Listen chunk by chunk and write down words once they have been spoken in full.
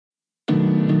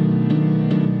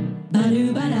If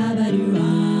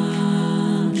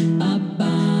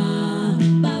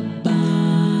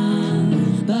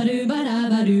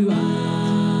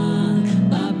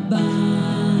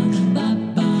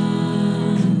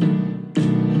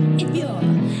you're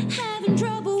having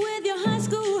trouble with your high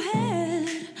school head,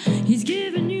 he's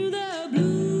giving you the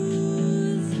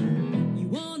blues. You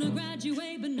want to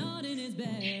graduate but not in his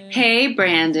bed. Hey,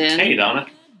 Brandon. Hey, Donna.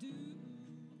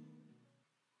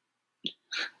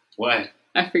 What?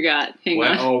 I forgot. Hang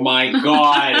What? on. Oh my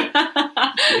God.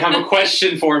 You have a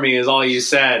question for me is all you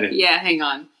said. Yeah, hang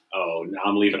on. Oh, no,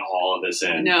 I'm leaving all of this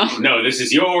in. No. No, this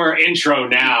is your intro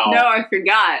now. No, I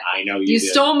forgot. I know You did.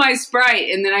 stole my Sprite,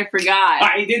 and then I forgot.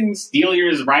 I didn't steal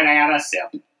yours right. I had a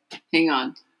sip. Hang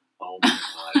on. Oh my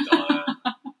God, Donna.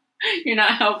 You're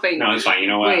not helping. No, it's fine. You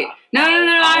know what? Wait. No.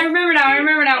 I remember now.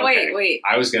 Okay. Wait.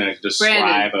 I was going to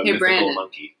describe Brandon. a Hey, mythical Brandon.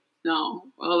 monkey. No.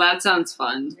 Well, that sounds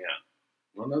fun. Yeah.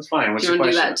 Well, that's fine. What's Do you your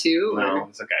want to do question? that too? No, or-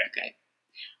 it's okay. Okay.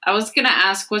 I was going to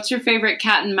ask, what's your favorite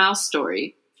cat and mouse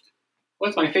story?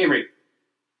 What's my favorite?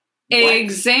 What?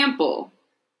 Example.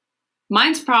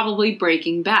 Mine's probably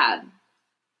Breaking Bad.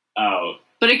 Oh.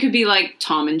 But it could be like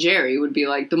Tom and Jerry would be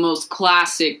like the most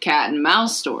classic cat and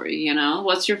mouse story, you know?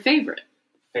 What's your favorite?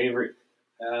 Favorite?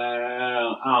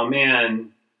 Oh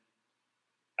man.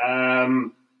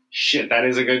 Shit, that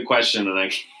is a good question,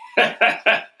 and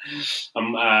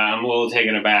I'm a little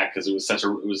taken aback because it was such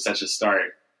a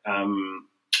start.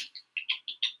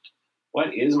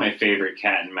 What is my favorite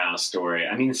cat and mouse story?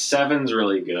 I mean, Seven's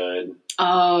really good.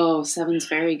 Oh, Seven's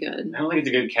very good. I don't think it's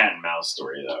a good cat and mouse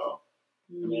story though.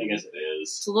 I mean, I guess it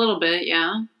is. It's a little bit,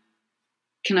 yeah.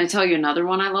 Can I tell you another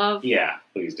one I love? Yeah,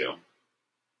 please do.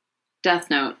 Death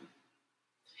Note.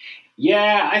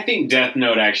 Yeah, I think Death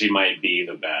Note actually might be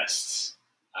the best.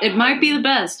 It might be the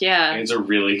best, yeah. It's a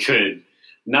really good,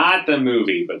 not the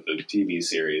movie, but the TV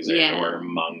series or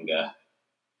manga.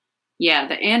 Yeah,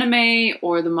 the anime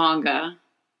or the manga.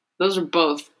 Those are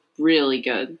both really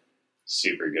good.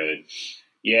 Super good.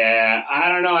 Yeah, I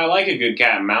don't know. I like a good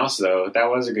cat and mouse, though. That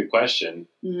was a good question.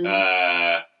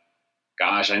 Mm-hmm.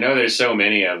 Gosh, I know there's so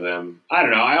many of them. I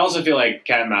don't know. I also feel like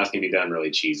cat and mouse can be done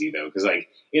really cheesy, though. Because, like,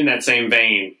 in that same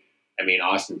vein, I mean,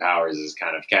 Austin Powers is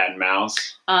kind of cat and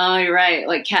mouse. Oh, you're right.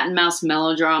 Like cat and mouse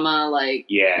melodrama, like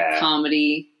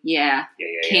comedy. Yeah.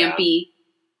 Campy.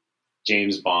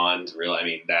 James Bond, really. I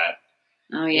mean, that.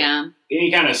 Oh, yeah. Any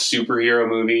kind of superhero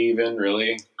movie, even,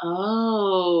 really.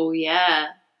 Oh, yeah.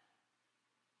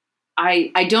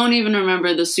 I don't even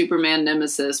remember the Superman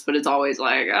nemesis, but it's always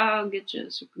like, oh, I'll get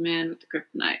you, Superman with the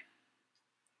kryptonite.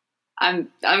 Are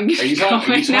you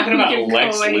talking about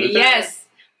Lex Luthor? Yes,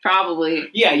 probably.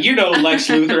 Yeah, you know Lex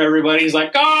Luthor, everybody's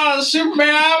like, oh,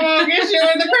 Superman, I'm going to get you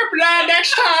in the kryptonite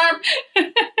next time.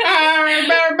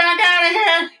 Better back out of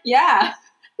here. Yeah.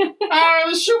 I'm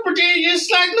a super genius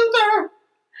like Luthor.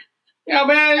 Yeah,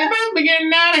 man, you better be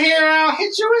getting out of here. I'll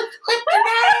hit you with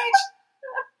kryptonite.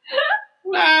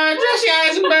 Jesse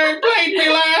Eisenberg played me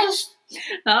last.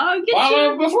 I'll get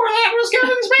you. Before that was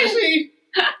Kevin Spacey.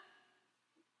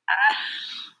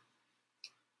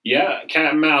 Yeah,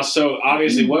 cat and mouse. So,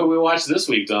 obviously, what did we watch this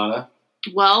week, Donna?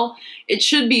 Well, it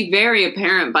should be very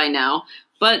apparent by now,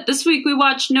 but this week we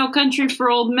watched No Country for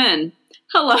Old Men.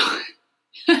 Hello.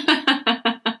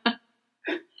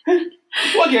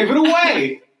 What gave it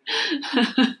away?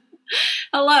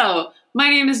 Hello, my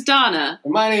name is Donna.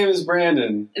 My name is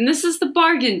Brandon. And this is The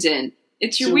Bargain Din.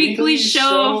 It's your weekly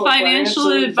show of financial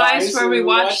advice where we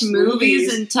watch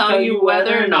movies and tell you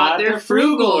whether or not they're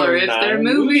frugal or if they're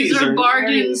movies or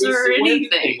bargains or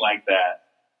anything. Like that.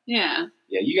 Yeah.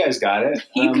 Yeah, you guys got it.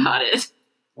 You got it.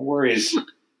 No worries.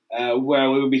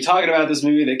 Well, we would be talking about this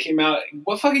movie that came out,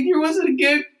 what fucking year was it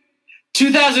again?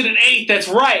 2008, that's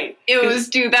right. It was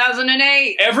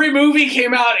 2008. Every movie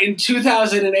came out in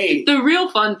 2008. The real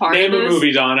fun part Name of a this...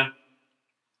 movie, Donna.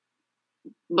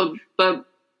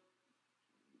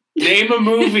 Name a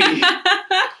movie.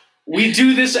 We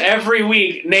do this every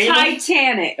week. Name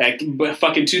Titanic.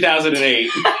 Fucking 2008.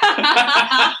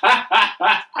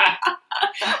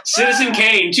 Citizen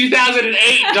Kane,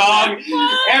 2008, dog.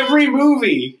 Every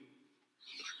movie.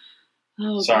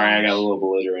 Oh, sorry, gosh. I got a little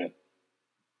belligerent.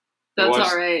 That's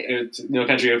all right. It's No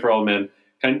Country for Old Men.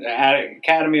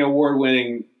 Academy Award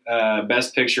winning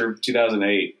Best Picture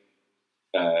 2008.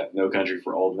 No Country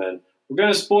for Old Men. We're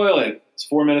going to spoil it. It's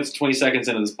 4 minutes and 20 seconds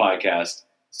into this podcast.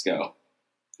 Let's go.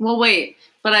 Well, wait.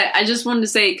 But I just wanted to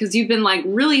say, because you've been like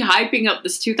really hyping up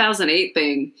this 2008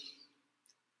 thing.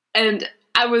 And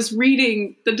I was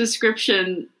reading the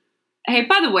description. Hey,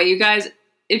 by the way, you guys,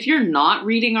 if you're not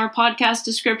reading our podcast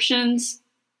descriptions,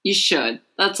 you should.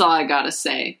 That's all I gotta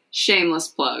say. Shameless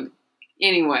plug.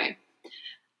 Anyway,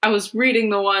 I was reading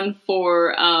the one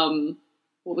for,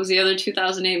 what was the other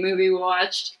 2008 movie we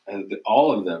watched?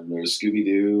 All of them. There was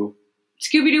Scooby-Doo.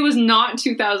 Scooby-Doo was not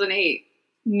 2008.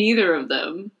 Neither of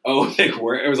them. Oh, they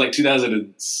were? It was like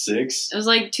 2006? It was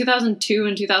like 2002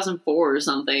 and 2004 or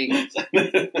something.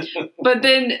 But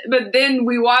then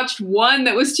we watched one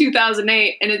that was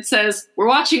 2008, and it says, we're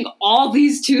watching all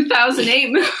these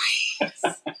 2008 movies.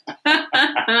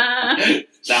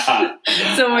 Stop.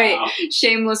 So wait,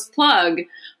 shameless plug.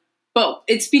 But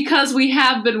it's because we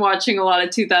have been watching a lot of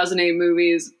 2008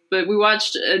 movies, but we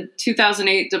watched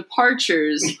 2008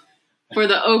 Departures for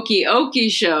the Okie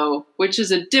Okie Show, which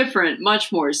is a different,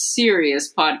 much more serious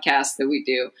podcast that we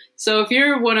do. So if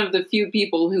you're one of the few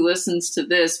people who listens to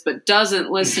this but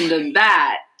doesn't listen to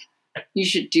that, you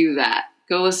should do that.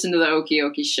 Go listen to the Okie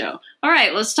Okie Show. All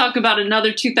right, let's talk about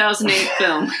another 2008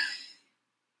 film.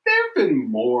 There have been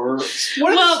more.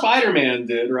 What if Spider-Man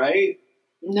did, right?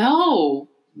 No.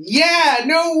 Yeah,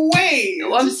 no way.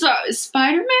 I'm sorry,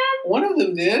 Spider-Man? One of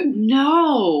them did.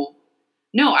 No,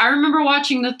 I remember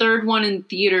watching the third one in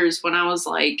theaters when I was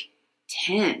like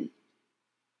 10.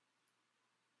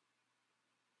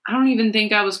 I don't even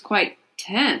think I was quite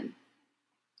 10.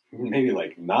 Maybe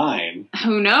like 9.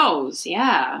 Who knows?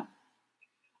 Yeah.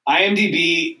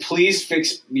 IMDb, please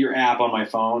fix your app on my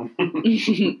phone.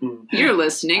 You're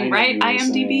listening, right?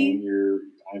 IMDb?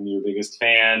 I'm your biggest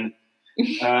fan.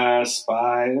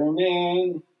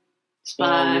 Spider-Man.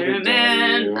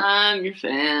 Spider-Man, I'm your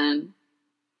fan.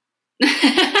 You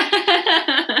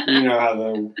know how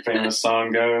the famous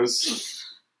song goes.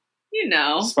 You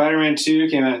know. Spider-Man 2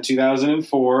 came out in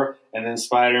 2004, and then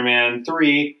Spider-Man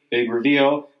 3, big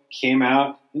reveal, came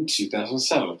out in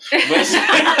 2007.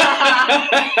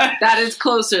 That is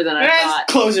closer than I thought.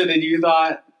 Closer than you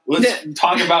thought. Let's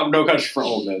talk about No Country for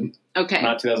Old Men. Okay.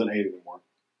 Not 2008 anymore.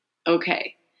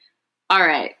 Okay. All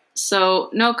right.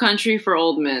 So, No Country for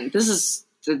Old Men. This is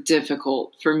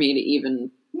difficult for me to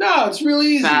even No, it's really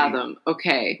easy. fathom.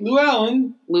 Okay.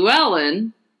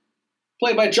 Llewellyn,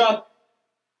 played by Joth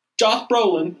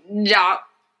Brolin.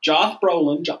 Joth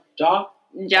Brolin. Joth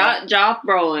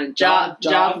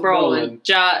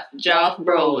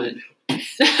Brolin.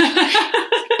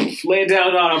 Lay it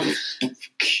down on him.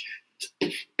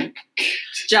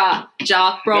 Joth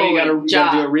Brolin. You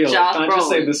gotta do it real. Can't just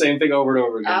say the same thing over and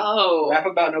over again. Oh. Rap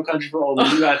about No Country for Old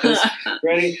Men. You got this.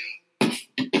 Ready?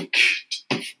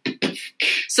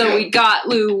 So we got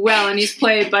Llewellyn, he's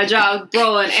played by Josh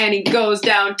Brolin, and he goes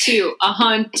down to a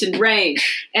hunting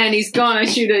range, and he's gonna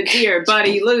shoot a deer, but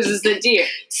he loses the deer,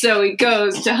 so he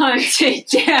goes to hunt it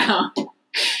down.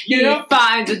 He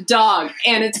finds a dog,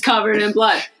 and it's covered in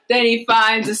blood. Then he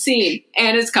finds a scene,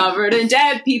 and it's covered in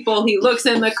dead people. He looks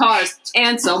in the cars,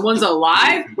 and someone's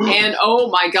alive, and oh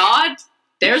my god,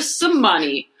 there's some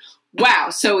money. Wow,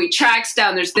 so he tracks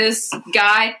down, there's this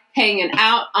guy hanging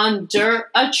out under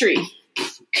a tree.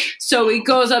 So he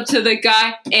goes up to the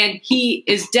guy, and he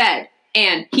is dead.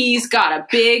 And he's got a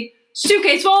big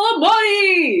suitcase full of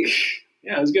money!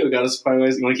 Yeah, it was good. We got us 5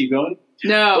 ways. You want to keep going?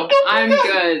 No, I'm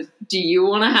good. Do you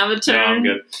want to have a turn? No, I'm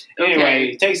good. Okay.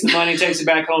 Anyway, he takes the money, takes it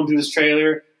back home to his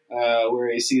trailer,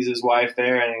 where he sees his wife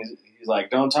there, and he's like,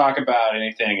 don't talk about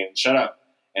anything, and shut up.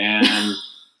 And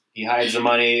he hides the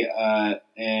money,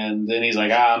 and then he's like,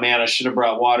 man, I should have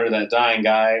brought water to that dying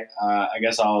guy. I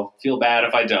guess I'll feel bad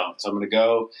if I don't. So I'm going to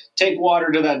go take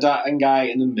water to that dying guy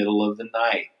in the middle of the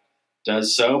night.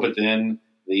 Does so, but then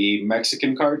the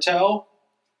Mexican cartel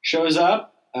shows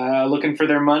up looking for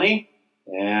their money.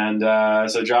 And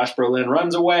so Josh Brolin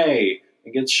runs away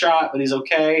and gets shot, but he's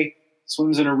okay.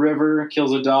 Swims in a river,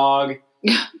 kills a dog.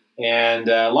 And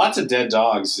lots of dead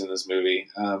dogs in this movie.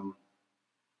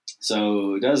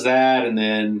 So he does that, and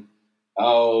then,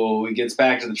 he gets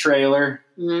back to the trailer.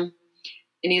 Mm-hmm.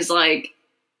 And he's like,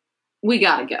 we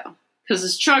gotta go. Because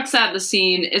his truck's at the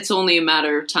scene. It's only a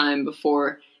matter of time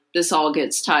before this all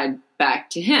gets tied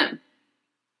back to him.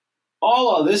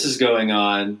 All this is going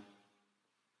on.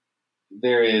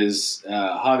 There is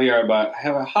Javier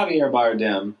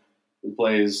Bardem, who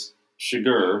plays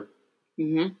Shigur,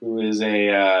 who is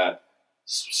a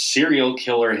serial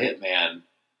killer hitman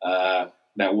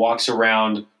that walks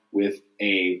around with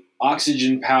a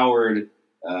oxygen-powered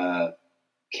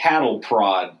cattle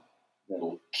prod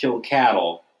that'll kill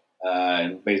cattle,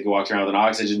 and basically walks around with an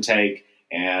oxygen tank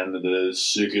and the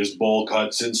sickest bowl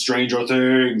cuts in Stranger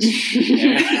Things.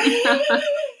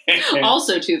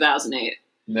 Also 2008.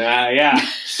 Yeah.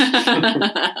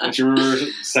 Don't you remember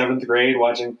 7th grade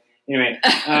watching? Anyway,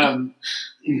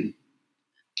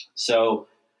 so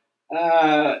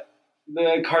not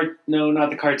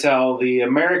the cartel, the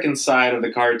American side of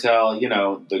the cartel,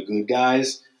 the good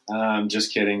guys,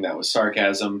 Just kidding. That was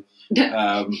sarcasm.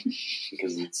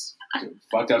 Because it's a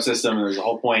fucked up system and there's a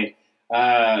whole point.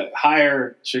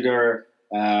 Hire Sugar,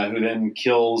 who then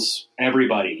kills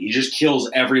everybody. He just kills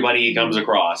everybody he comes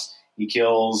across. He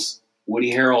kills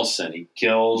Woody Harrelson. He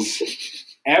kills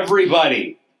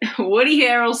everybody. Woody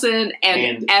Harrelson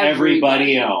and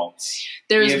everybody else.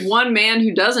 There's one man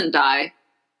who doesn't die.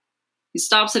 He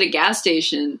stops at a gas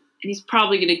station, and he's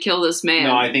probably going to kill this man.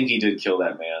 No, I think he did kill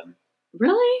that man.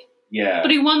 Really? Yeah.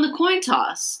 But he won the coin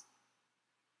toss.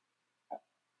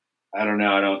 I don't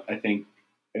know. I mean,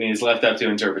 it's left up to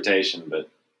interpretation, but...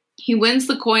 He wins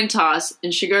the coin toss,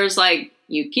 and Sugar's like,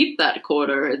 you keep that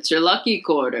quarter. It's your lucky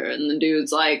quarter. And the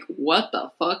dude's like, what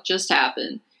the fuck just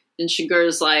happened? And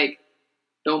Sugar's like,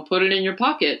 don't put it in your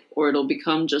pocket, or it'll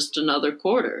become just another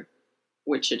quarter.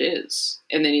 Which it is.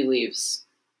 And then he leaves.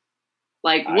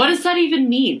 Like, what does that even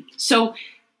mean? So,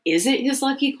 is it his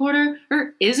lucky quarter,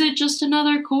 or is it just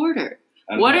another quarter?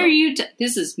 What are you...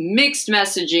 This is mixed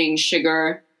messaging,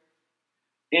 Sugar.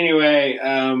 Anyway,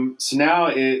 so now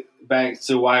back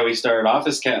to why we started off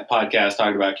this podcast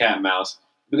talking about cat and mouse.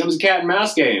 It becomes a cat and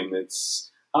mouse game. It's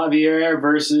Javier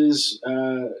versus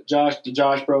Josh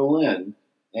Brolin.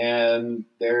 And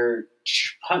they're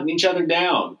hunting each other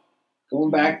down.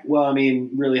 Going back, well, I mean,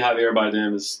 really Javier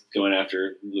Bardem is going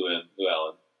after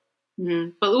Llewellyn. Mm-hmm.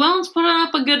 But Llewellyn's putting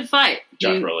up a good fight.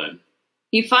 Josh Brolin.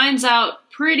 He finds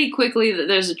out pretty quickly that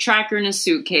there's a tracker in his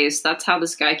suitcase. That's how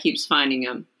this guy keeps finding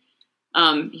him.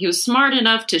 He was smart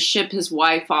enough to ship his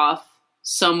wife off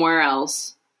somewhere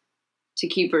else to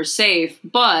keep her safe.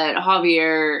 But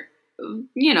Javier,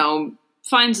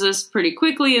 finds this pretty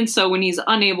quickly. And so when he's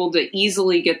unable to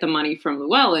easily get the money from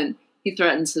Llewellyn, he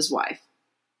threatens his wife.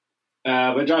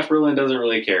 But Josh Brolin doesn't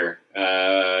really care.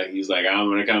 He's like, I'm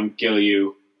going to come kill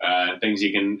you. And thinks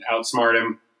he can outsmart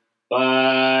him.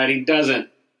 But he doesn't.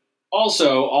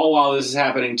 Also, all while this is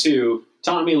happening too,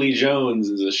 Tommy Lee Jones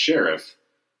is a sheriff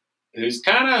who's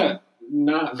kind of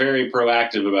not very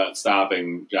proactive about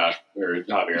stopping Javier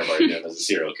Bardem as a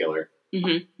serial killer.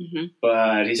 Mm-hmm, mm-hmm.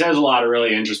 But he says a lot of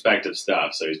really introspective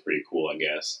stuff, so he's pretty cool, I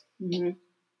guess. Mm-hmm.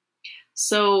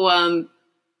 So,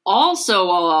 also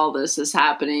while all this is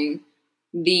happening,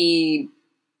 the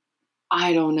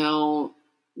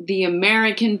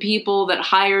American people that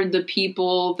hired the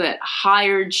people that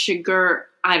hired Sugar,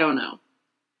 I don't know.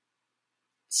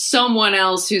 Someone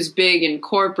else who's big in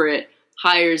corporate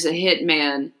hires a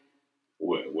hitman.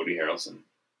 Woody Harrelson.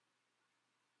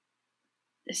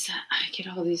 I get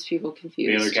all these people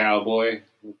confused. The other cowboy,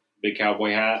 big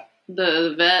cowboy hat.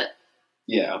 The vet.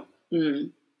 Yeah.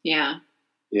 Yeah.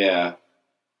 Yeah.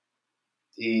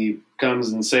 He comes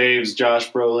and saves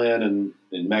Josh Brolin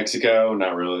in Mexico.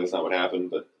 Not really, that's not what happened,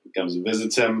 but he comes and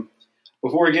visits him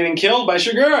before getting killed by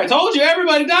Sugar. I told you,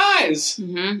 everybody dies!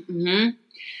 Mm-hmm, mm-hmm.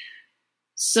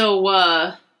 So,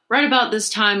 right about this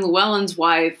time, Llewellyn's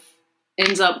wife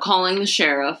ends up calling the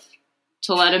sheriff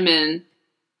to let him in.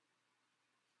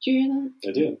 Did you hear that?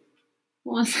 I did.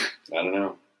 What was that? I don't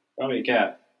know. Probably a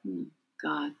cat.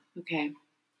 God. Okay.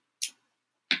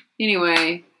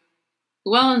 Anyway,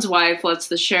 Llewellyn's wife lets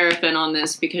the sheriff in on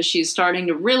this because she's starting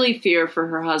to really fear for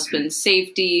her husband's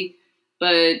safety,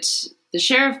 but the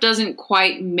sheriff doesn't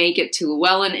quite make it to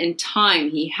Llewellyn in time.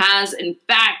 He has, in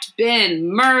fact,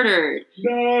 been murdered.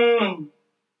 No!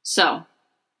 So,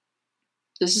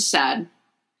 this is sad.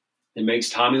 It makes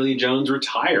Tommy Lee Jones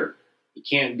retire. He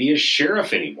can't be a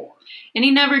sheriff anymore. And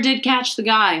he never did catch the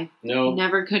guy. No. He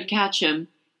never could catch him.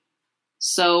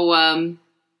 So,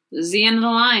 this is the end of the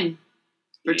line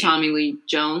for Tommy Lee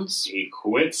Jones. He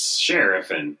quits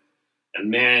sheriffing.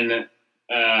 And then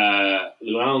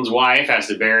Llewellyn's wife has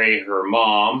to bury her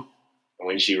mom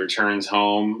when she returns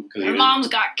home. Her mom's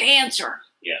got cancer.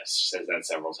 Yes, she says that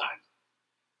several times.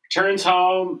 Returns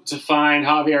home to find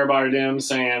Javier Bardem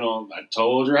saying, well, I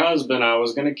told your husband I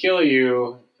was going to kill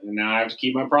you, and now I have to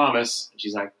keep my promise. And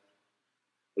she's like,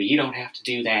 well, you don't have to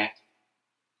do that.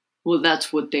 Well,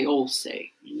 that's what they all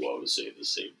say. You always say the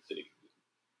same thing.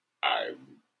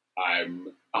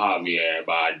 I'm Javier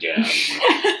Bardem.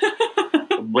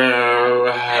 Boo-hoo.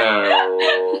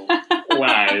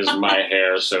 Why is my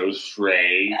hair so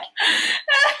straight?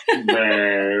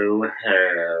 Boo-hoo.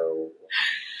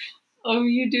 Oh,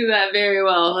 you do that very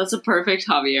well. That's a perfect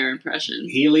Javier impression.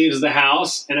 He leaves the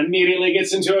house and immediately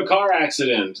gets into a car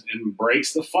accident and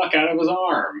breaks the fuck out of his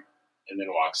arm and then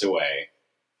walks away.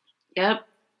 Yep.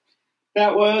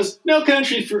 That was No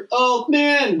Country for Old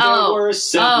Men. There were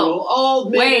several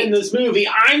old men in this movie.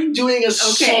 I'm doing a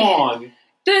song.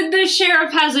 The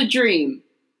sheriff has a dream.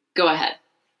 Go ahead.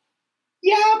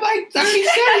 Yeah, but I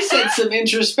already said some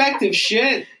introspective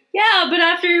shit. Yeah, but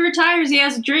after he retires, he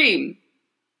has a dream.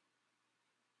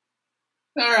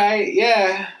 All right,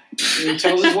 yeah. He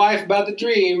tells his wife about the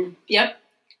dream. Yep.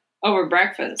 Over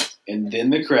breakfast. And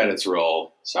then the credits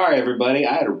roll. Sorry, everybody.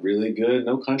 I had a really good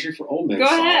No Country for Old Men Go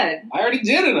song. ahead. I already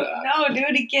did it. No, do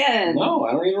it again. No,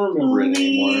 I don't even remember it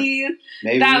anymore.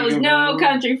 Maybe That was No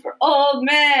Country for Old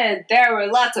Men. There were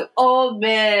lots of old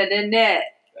men in it.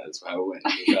 That's how it went.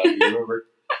 You remember?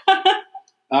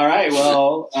 All right,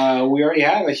 well, we already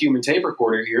have a human tape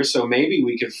recorder here, so maybe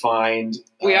we could find...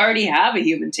 We already have a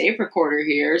human tape recorder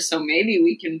here, so maybe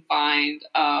we can find...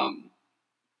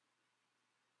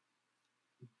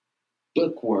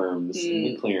 bookworms in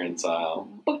the clearance aisle.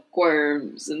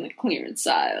 Bookworms in the clearance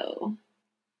aisle.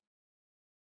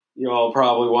 You're all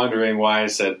probably wondering why I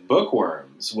said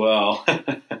bookworms. Well,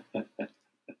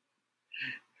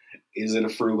 is it a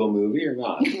frugal movie or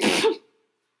not?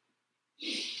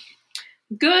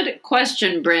 Good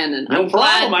question, Brandon. No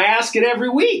problem. I ask it every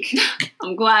week.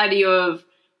 I'm glad you have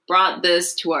brought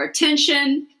this to our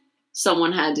attention.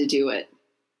 Someone had to do it.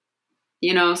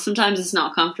 You know, sometimes it's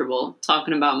not comfortable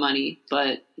talking about money,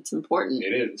 but it's important. It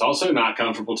is. It's also not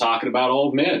comfortable talking about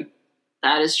old men.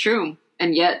 That is true.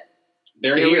 And yet,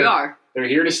 here we are. They're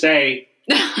here to stay.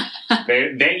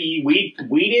 It's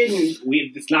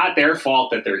not their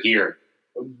fault that they're here.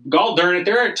 God darn it,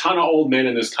 there are a ton of old men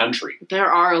in this country. There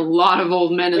are a lot of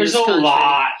old men in this country. There's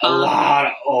a lot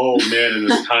of old men in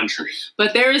this country.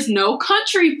 But there is no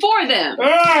country for them.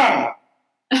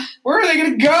 Where are they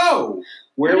going to go?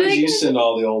 Where would you send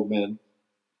all the old men?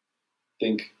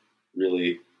 Think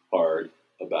really hard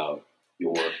about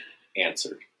your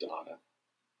answer, Donna.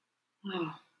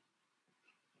 Oh.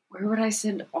 Where would I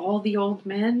send all the old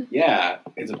men? Yeah,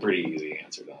 it's a pretty easy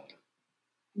answer, Donna.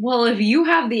 Well, if you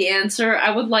have the answer, I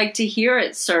would like to hear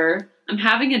it, sir. I'm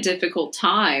having a difficult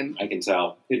time. I can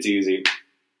tell. It's easy.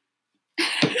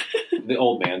 The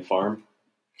old man farm.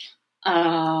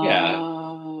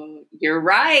 You're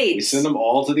right. We send them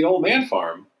all to the old man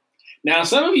farm. Now,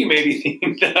 some of you may be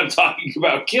thinking that I'm talking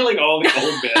about killing all the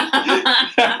old men.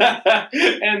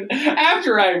 And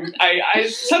after I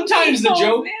sometimes the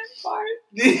joke,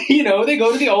 you know, they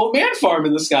go to the old man farm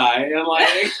in the sky and like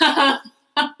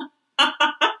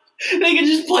they can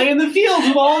just play in the fields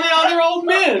with all the other old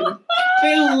men.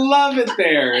 They love it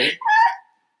there.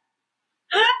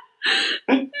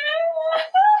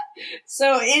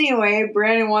 So anyway,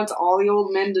 Brandon wants all the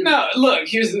old men to... No, look,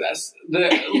 here's listen. Yeah,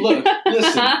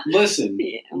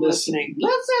 I'm listening.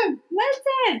 Listen.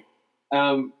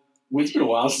 It's been a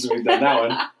while since we've done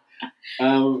that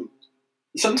one.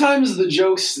 Sometimes the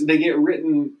jokes, they get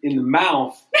written in the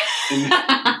mouth and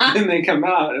then they come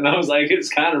out, and I was like, it's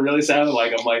kind of really sounded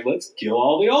like, I'm like, let's kill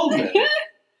all the old men.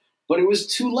 But it was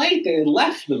too late. They had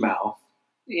left the mouth.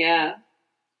 Yeah.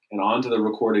 And onto the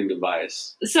recording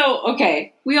device. So,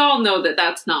 okay, we all know that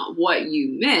that's not what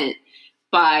you meant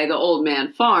by the old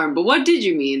man farm, but what did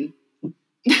you mean?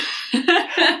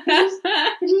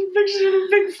 I just pictured a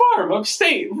big farm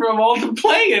upstate for them all to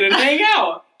play in and hang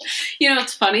out. You know,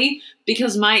 it's funny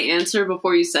because my answer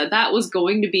before you said that was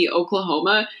going to be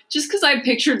Oklahoma, just because I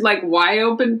pictured like wide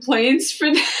open plains for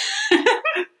them.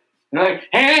 You're like,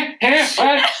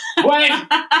 what?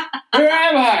 Where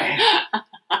am I?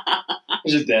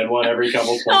 There's a dead one every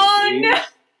couple 20 feet.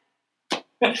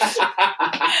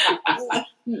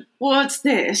 No. What's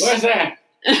this? What's that?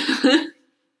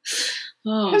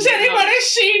 Has anybody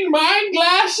seen my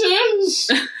glasses?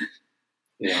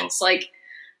 You know. It's like,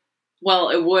 well,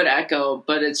 it would echo,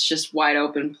 but it's just wide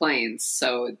open plains,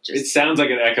 so it sounds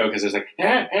like an echo because it's like.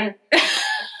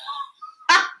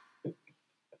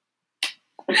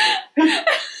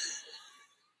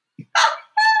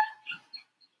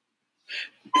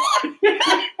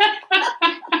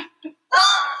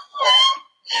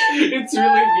 It's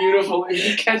really beautiful. If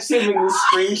you catch them in the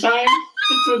springtime,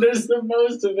 it's when there's the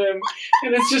most of them.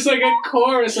 And it's just like a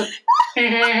chorus of you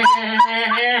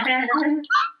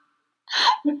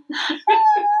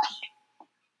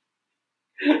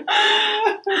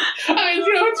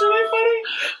know what's really funny?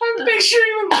 I'm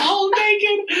picturing them all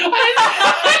naked. I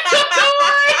don't know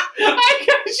why. I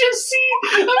can just see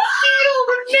a field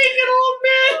of naked old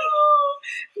men.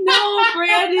 No,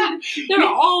 Brandon, they're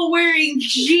all wearing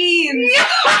jeans.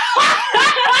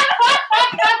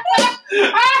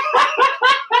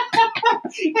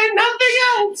 And nothing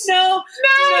else.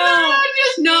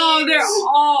 No, they're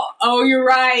all. Oh, you're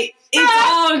right. It's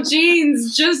all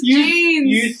jeans, just jeans.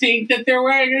 You think that they're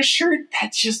wearing a shirt?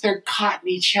 That's just their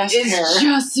cottony chest hair. It's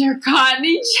just their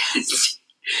cottony chest.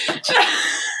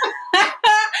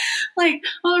 Like,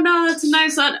 oh no, that's a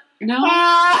nice one. No.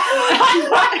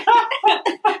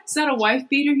 Is that a wife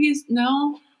beater?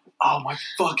 No. Oh, my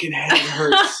fucking head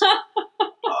hurts.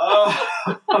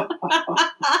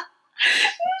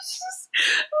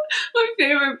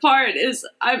 favorite part is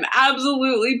I'm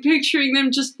absolutely picturing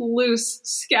them just loose,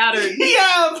 scattered.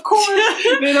 Yeah, of course.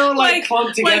 They don't like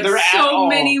clump together like at all. so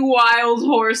many wild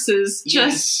horses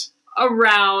just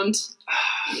around.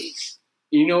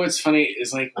 You know what's funny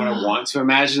is like what I want to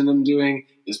imagine them doing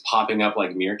is popping up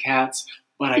like meerkats,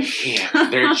 but I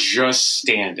can't. They're just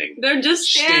standing. They're just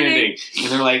standing.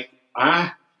 And they're like, Oh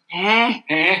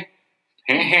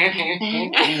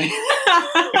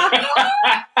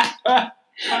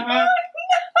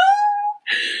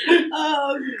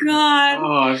God!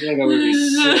 Oh, I feel like I would be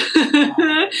sick. Oh,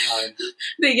 God.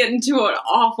 They get into an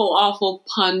awful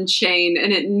pun chain,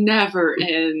 and it never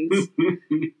ends.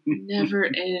 Never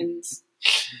ends.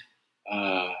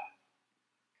 God.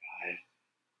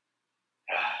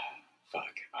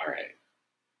 Fuck. All right.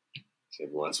 So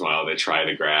every once in a while they try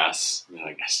the grass. And they're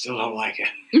like, I still don't like it.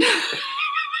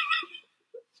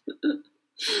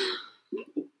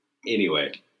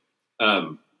 Anyway,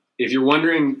 if you're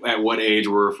wondering at what age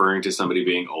we're referring to somebody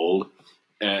being old,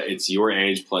 it's your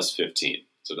age plus 15.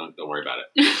 So don't worry about it.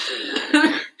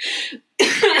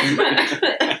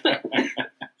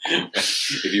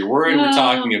 If you're worried we're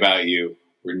talking about you,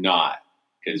 we're not.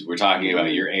 Because we're talking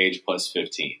about your age plus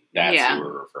 15. That's who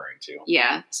we're referring to.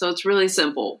 Yeah, so it's really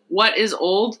simple. What is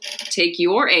old? Take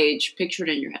your age, picture it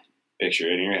in your head. Picture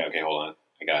it in your head. Okay, hold on.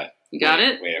 I got it. You got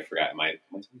it? Wait, I forgot. Am I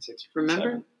 26?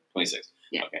 Remember? 26.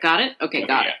 Yeah. Okay. Got it? Okay,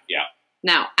 got it. Yeah.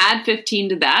 Now, add 15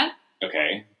 to that.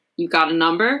 Okay. You got a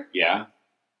number? Yeah.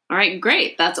 All right,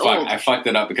 great. That's Fuck, old. I fucked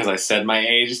it up because I said my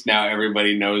age. Now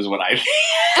everybody knows what I think.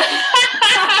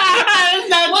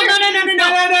 Well, no.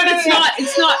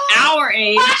 It's not our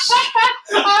age.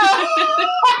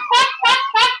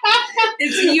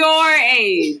 It's your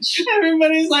age.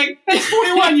 Everybody's like, that's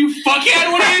 41, you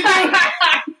fuckhead. What are you doing?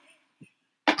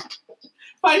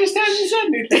 I just haven't said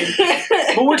anything.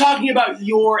 But we're talking about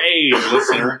your age,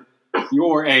 listener.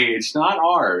 Your age, not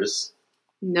ours.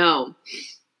 No.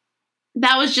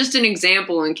 That was just an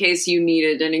example in case you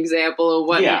needed an example of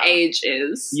what an age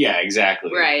is. Yeah,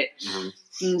 exactly. Right. Mm-hmm.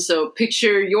 And so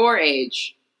picture your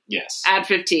age. Yes. Add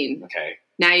 15. Okay.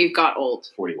 Now you've got old.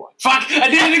 41. Fuck! I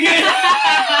did it again!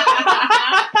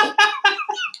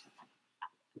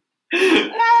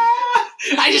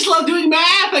 I just love doing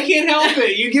math. I can't help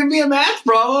it. You give me a math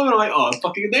problem, and I'm like, oh, I'm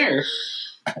fucking there.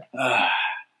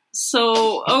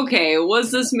 So, okay,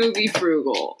 was this movie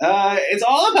frugal? It's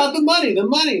all about the money. The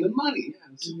money.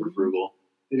 Yeah, it's super frugal.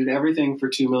 They did everything for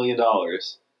 $2 million.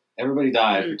 Everybody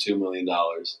died for $2 million.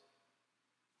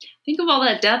 Think of all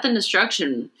that death and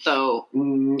destruction, though.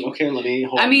 Okay, let me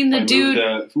hold I mean, the dude...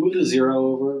 Move the zero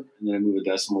over, and then I move a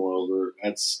decimal over.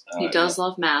 That's... he does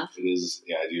love math. It is...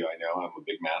 Yeah, I do. I know. I'm a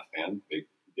big math fan.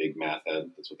 Big math head.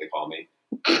 That's what they call me.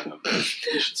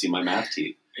 You should see my math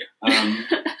teeth. Oh,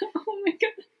 my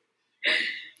God.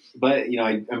 But,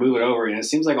 I move it over, and it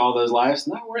seems like all those lives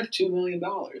not worth $2 million.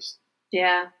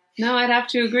 Yeah. No, I'd have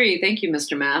to agree. Thank you,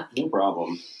 Mr. Math. No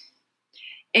problem.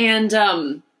 And,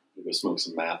 We'll go smoke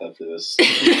some math after this.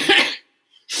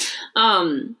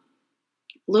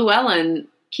 Llewellyn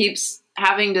keeps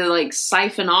having to,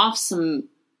 siphon off some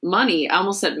money. I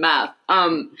almost said math.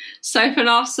 Siphon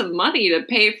off some money to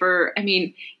pay for,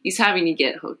 he's having to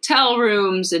get hotel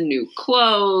rooms and new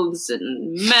clothes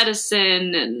and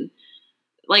medicine and,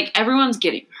 everyone's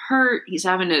getting hurt. He's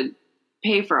having to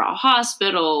pay for a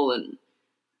hospital and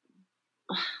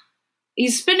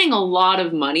he's spending a lot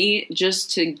of money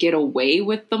just to get away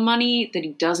with the money that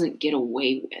he doesn't get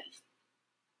away with.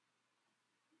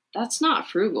 That's not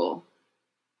frugal.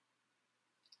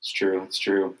 It's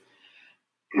true.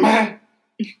 I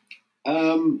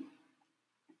don't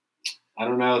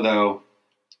know, though.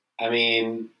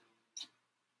 I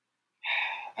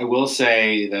will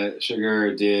say that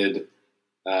Sugar did,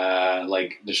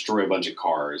 destroy a bunch of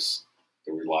cars.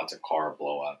 There were lots of car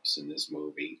blow-ups in this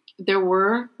movie. There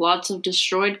were lots of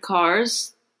destroyed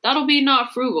cars. That'll be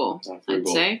not frugal, I'd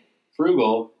say.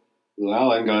 Frugal?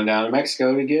 Llewellyn going down to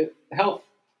Mexico to get help.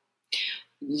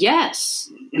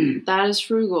 Yes, that is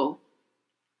frugal.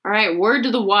 All right, word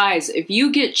to the wise. If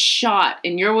you get shot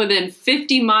and you're within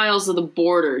 50 miles of the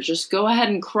border, just go ahead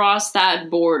and cross that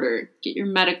border. Get your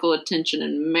medical attention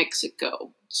in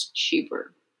Mexico. It's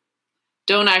cheaper.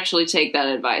 Don't actually take that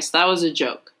advice. That was a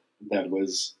joke. That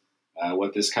was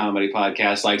what this comedy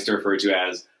podcast likes to refer to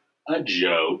as a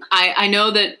joke. I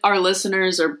know that our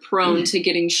listeners are prone to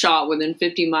getting shot within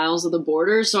 50 miles of the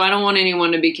border, so I don't want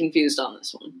anyone to be confused on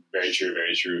this one. Very true.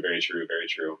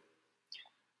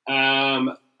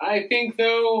 I think,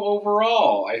 though,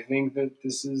 overall, that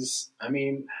this is, I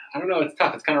don't know, it's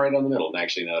tough. It's kind of right on the middle,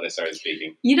 actually, now that I started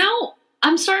speaking.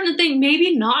 I'm starting to think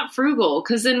maybe not frugal,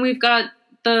 because then we've got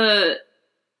the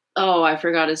Oh, I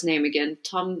forgot his name again.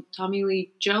 Tommy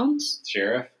Lee Jones?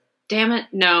 Sheriff? Damn it.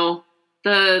 No.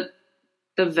 The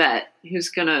vet who's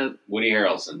gonna... Woody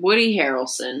Harrelson. Woody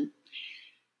Harrelson.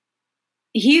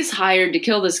 He's hired to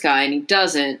kill this guy, and he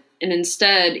doesn't. And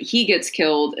instead, he gets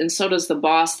killed, and so does the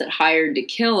boss that hired to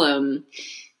kill him.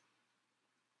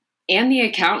 And the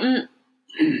accountant,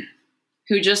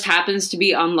 who just happens to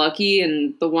be unlucky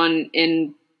and the one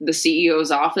in the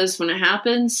CEO's office when it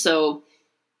happens. So,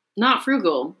 not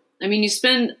frugal. I mean, you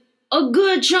spend a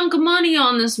good chunk of money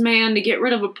on this man to get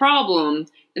rid of a problem,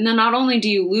 and then not only do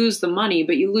you lose the money,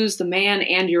 but you lose the man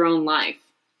and your own life.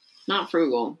 Not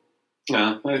frugal.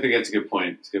 No, I think that's a good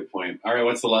point. It's a good point. All right,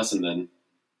 what's the lesson then?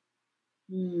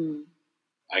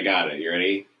 I got it. You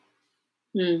ready?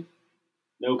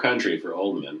 No country for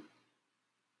old men.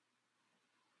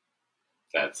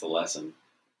 That's the lesson.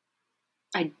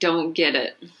 I don't get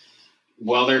it.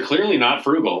 Well, they're clearly not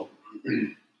frugal.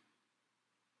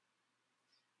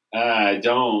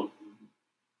 Don't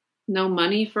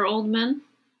money for old men?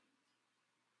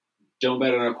 Don't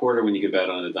bet on a quarter when you could bet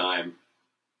on a dime.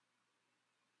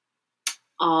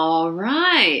 All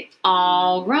right.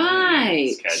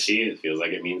 It's catchy. It feels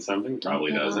like it means something.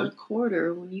 Probably Don't bet doesn't. on a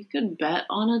quarter when you can bet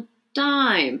on a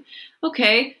dime.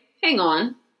 Okay, hang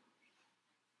on.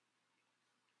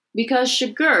 Because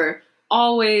Shigur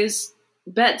always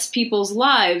bets people's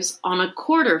lives on a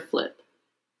quarter flip.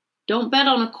 Don't bet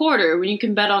on a quarter when you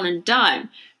can bet on a dime.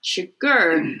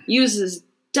 Shigur uses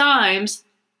dimes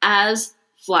as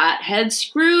flathead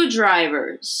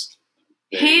screwdrivers.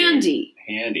 Handy.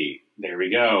 There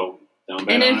we go. Don't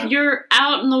bet And on if it. you're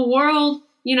out in the world,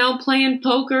 playing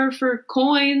poker for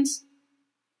coins,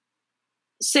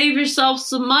 save yourself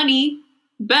some money,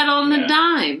 bet on the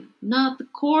dime, not the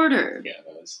quarter. Yeah,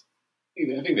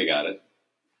 I think they got it.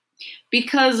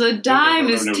 Because a dime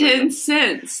is 10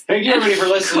 cents. Thank you, everybody, for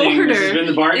listening. This has been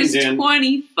the Bargain is Den.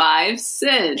 25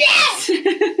 cents. Yes!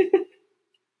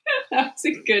 That was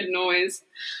a good noise.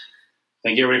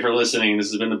 Thank you, everybody, for listening. This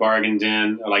has been the Bargain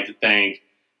Den. I'd like to thank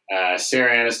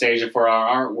Sarah Anastasia for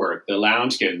our artwork, the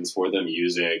Lounge Kittens for the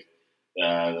music,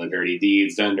 the Dirty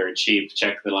Deeds done dirt cheap.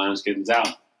 Check the Lounge Kittens out.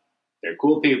 They're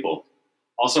cool people.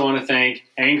 Also want to thank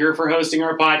Anchor for hosting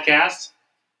our podcast.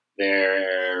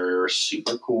 They're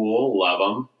super cool. Love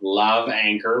them. Love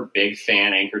Anchor. Big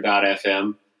fan,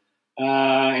 Anchor.fm.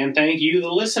 And thank you,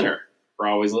 the listener, for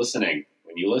always listening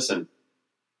when you listen.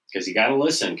 Because you got to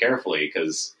listen carefully,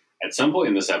 because at some point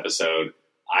in this episode,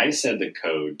 I said the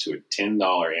code to a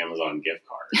 $10 Amazon gift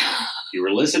card. If you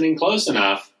were listening close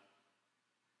enough,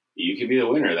 you could be the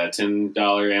winner of that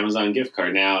 $10 Amazon gift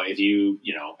card. Now, if you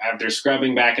after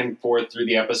scrubbing back and forth through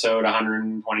the episode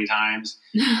 120 times,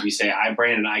 you say,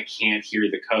 Brandon, I can't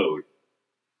hear the code.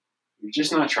 You're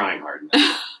just not trying hard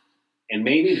enough. And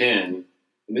maybe then,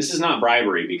 and this is not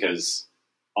bribery, because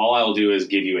all I'll do is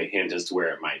give you a hint as to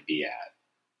where it might be at.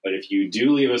 But if you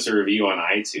do leave us a review on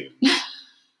iTunes,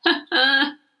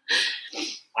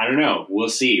 I don't know. We'll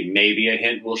see. Maybe a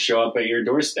hint will show up at your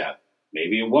doorstep.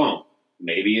 Maybe it won't.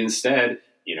 Maybe instead,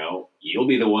 you'll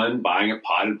be the one buying a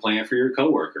potted plant for your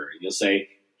coworker. And you'll say,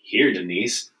 here,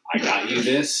 Denise, I got you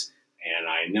this. And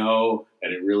I know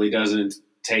that it really doesn't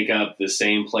take up the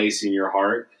same place in your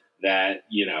heart that,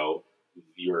 your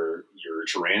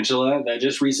tarantula that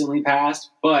just recently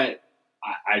passed. But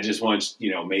I just want,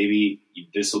 maybe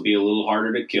this will be a little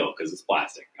harder to kill because it's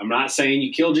plastic. I'm not saying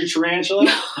you killed your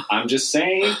tarantula. I'm just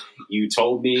saying you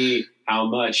told me how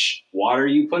much water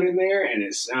you put in there, and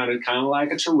it sounded kind of like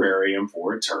a terrarium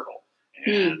for a turtle.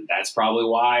 And that's probably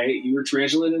why your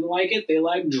tarantula didn't like it. They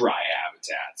like dry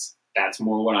habitats. That's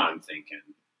more what I'm thinking.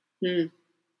 I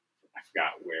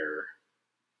forgot where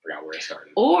I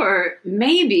started. Or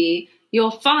maybe you'll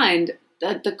find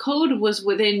that the code was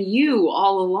within you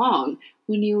all along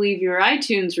when you leave your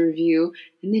iTunes review,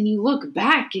 and then you look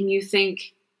back and you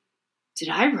think, did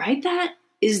I write that?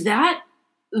 Is that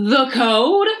the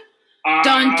code?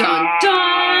 Dun, dun,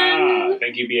 dun!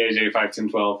 Thank you,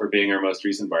 BAJ51012, for being our most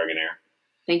recent bargainer.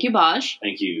 Thank you, Bosch.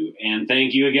 Thank you. And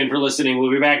thank you again for listening.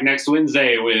 We'll be back next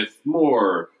Wednesday with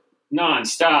more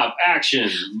non-stop action.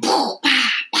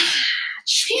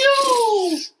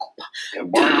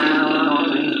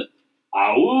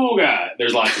 Auga!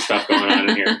 There's lots of stuff going on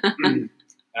in here.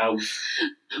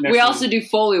 We also do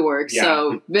Foley work,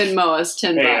 so Venmo us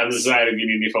 $10. Hey, on the side, if you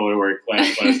need any Foley work,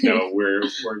 let us know. We're a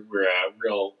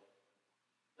real.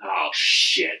 Oh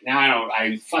shit! Now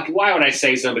why would I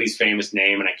say somebody's famous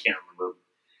name and I can't remember?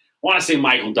 I want to say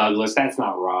Michael Douglas. That's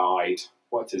not right.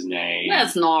 What's his name?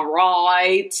 That's not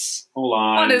right. Hold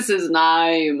on. What is his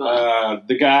name?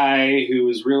 The guy who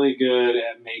is really good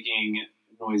at making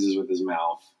noises with his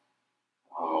mouth.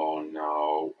 Oh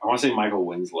no, I want to say Michael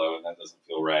Winslow, and that doesn't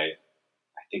feel right.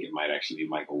 I think it might actually be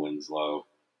Michael Winslow.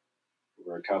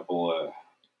 There were a couple of.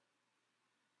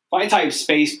 If I type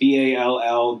space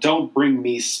BALL, don't bring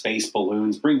me space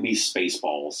balloons. Bring me space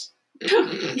balls.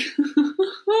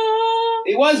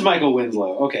 It was Michael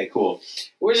Winslow. Okay, cool.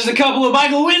 We're just a couple of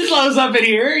Michael Winslows up in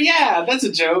here. Yeah, that's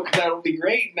a joke. That'll be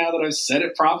great now that I've said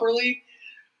it properly.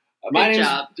 Good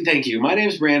job. Thank you. My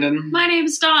name's Brandon. My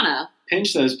name's Donna.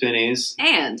 Pinch those pennies.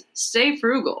 And stay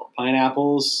frugal.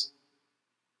 Pineapples.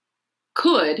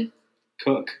 Could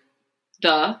Cook.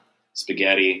 the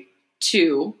Spaghetti.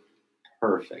 two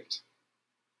Perfect.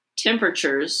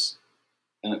 temperatures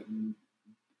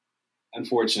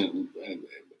Unfortunately,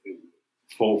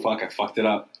 I fucked it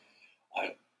up.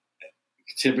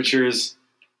 Temperatures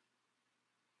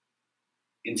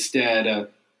instead of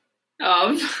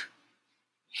of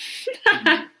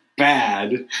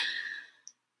bad.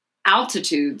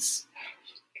 altitudes.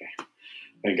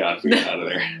 Thank God we got out of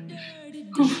there.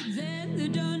 Then the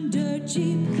done dirt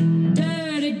cheap.